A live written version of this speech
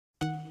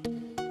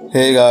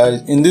Hey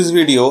guys, in this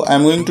video I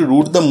am going to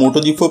root the Moto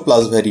G4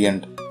 Plus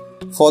variant.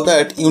 For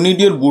that you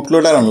need your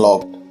bootloader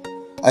unlocked.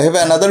 I have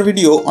another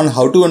video on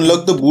how to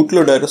unlock the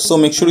bootloader, so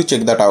make sure you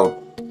check that out.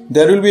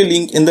 There will be a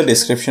link in the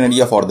description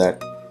area for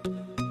that.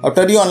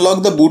 After you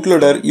unlock the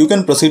bootloader, you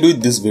can proceed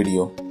with this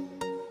video.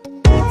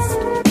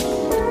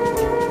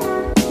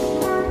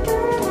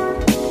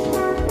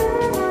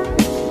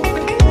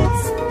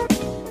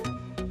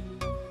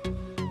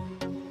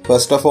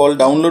 First of all,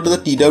 download the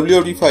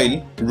twrp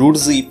file, root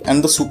zip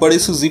and the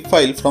SuperSU zip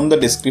file from the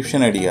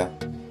description area.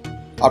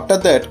 After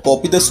that,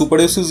 copy the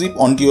SuperSU zip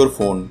onto your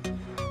phone.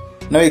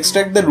 Now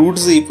extract the root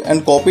zip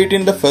and copy it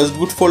in the first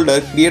boot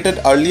folder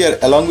created earlier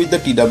along with the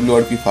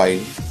twrp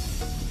file.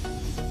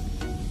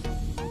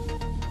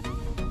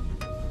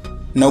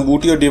 Now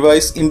boot your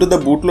device into the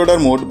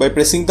bootloader mode by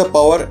pressing the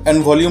power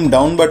and volume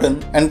down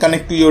button and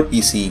connect to your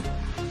PC.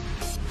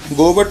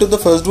 Go over to the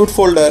first boot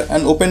folder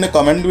and open a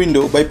command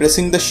window by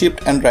pressing the shift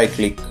and right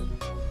click.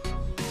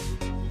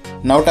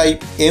 Now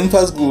type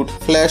mfastboot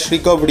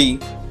 /recovery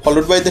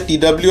followed by the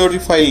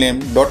twrp file name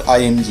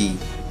 .img.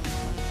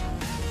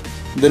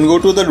 Then go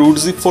to the root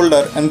zip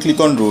folder and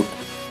click on root.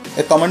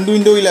 A command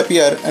window will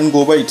appear and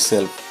go by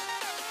itself.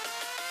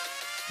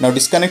 Now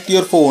disconnect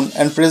your phone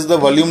and press the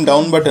volume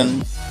down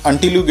button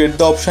until you get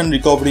the option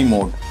recovery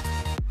mode.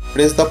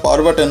 Press the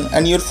power button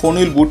and your phone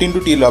will boot into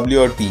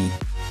twrp.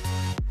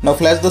 Now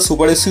flash the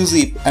SuperSU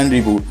zip and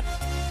reboot.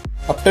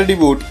 After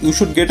reboot, you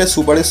should get a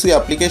SuperSU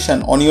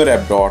application on your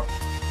app drawer.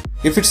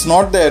 If it's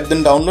not there,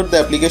 then download the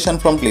application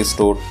from Play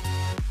Store.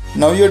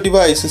 Now your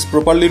device is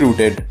properly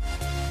rooted.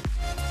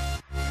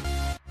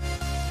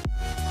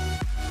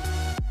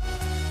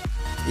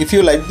 If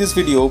you like this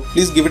video,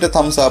 please give it a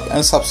thumbs up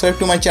and subscribe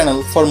to my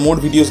channel for more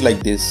videos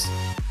like this.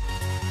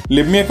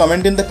 Leave me a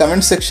comment in the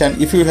comment section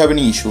if you have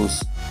any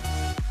issues.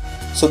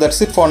 So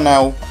that's it for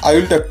now. I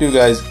will talk to you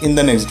guys in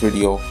the next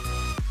video.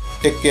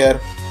 Take care.